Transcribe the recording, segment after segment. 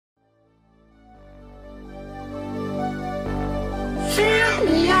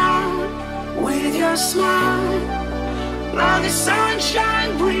with your smile. Now the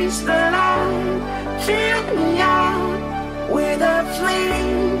sunshine brings the light. Fill me out with a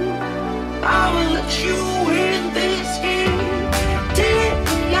flame. I will let you in this game. Take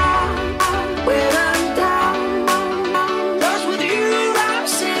me out when I'm down. 'Cause with you I'm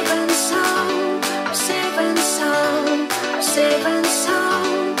safe and sound. I'm safe and sound. I'm safe and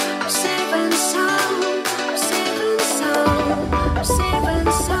sound. I'm safe and sound. I'm safe and sound. I'm safe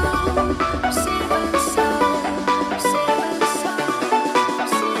and sound. I'm safe and sound. I'm safe and sound. I'm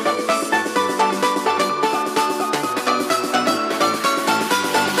safe and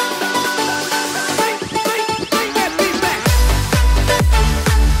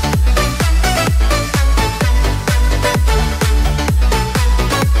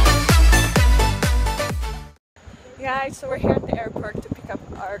Guys, so we're here at the airport to pick up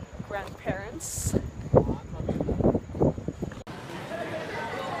our grandparents.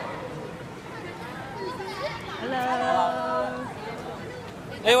 Hello!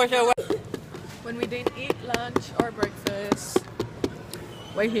 Hey, what's up? When we didn't eat lunch or breakfast,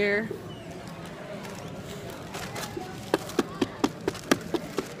 we're here.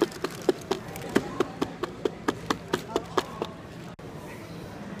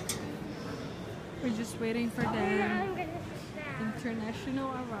 We're just waiting for them. International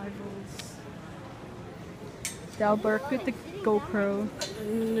arrivals. Dalberg with the GoPro.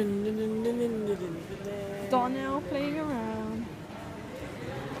 Donnell playing around.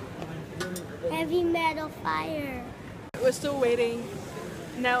 Heavy metal fire. We're still waiting.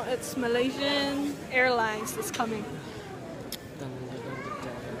 Now it's Malaysian Airlines that's coming.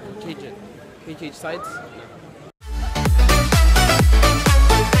 Change it. Can you change sides?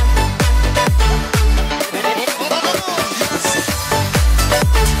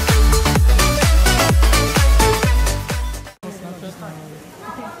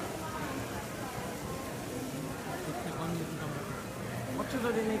 What should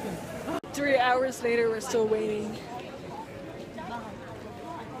I be making? 3 hours later, we're still waiting.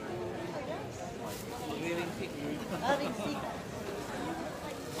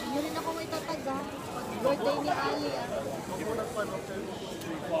 Hindi rin ako may tataga. Birthday ni Ali ah.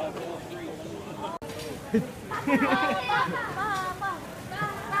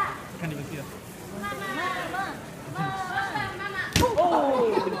 Can't even see us.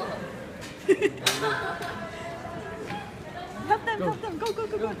 Help them, go, go,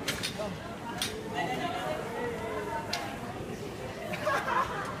 go, go.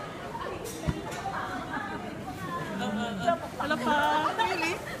 Hello pa.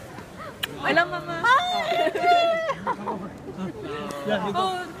 Hello mama.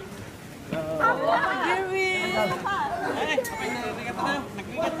 Oh, Gary.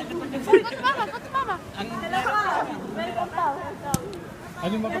 Ano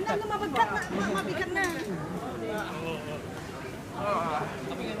yung mapagkat? Ano mabagkat na? Mabigat na.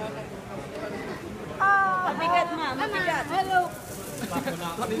 Mabigat ma, mabigat. Hello.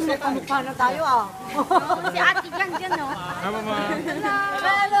 Mukha na tayo ah. Si ate dyan no. Hi, Mama.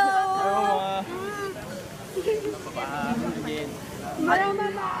 Hello. Mama.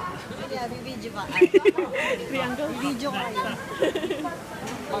 Mama. Yeah, video ba? Video kayo.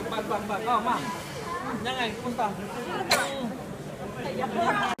 Bag. Oh, Ma. Yan nga, kumusta?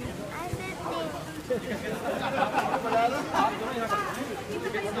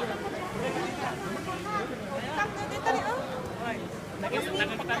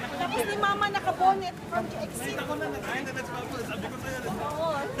 Tapos ni Mama nakabonet from the exit.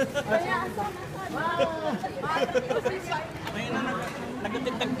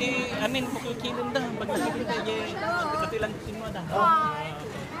 Nagtitag di amin pukul-kilom dah. Pagkakilom tayo, katilang mo dah.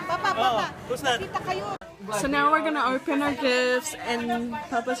 Papa. Kita kayo. So now we're gonna open our gifts, and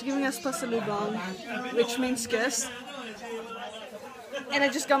Papa's giving us pasalubong, which means gifts. And I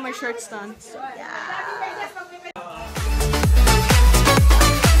just got my shirts done. So yeah.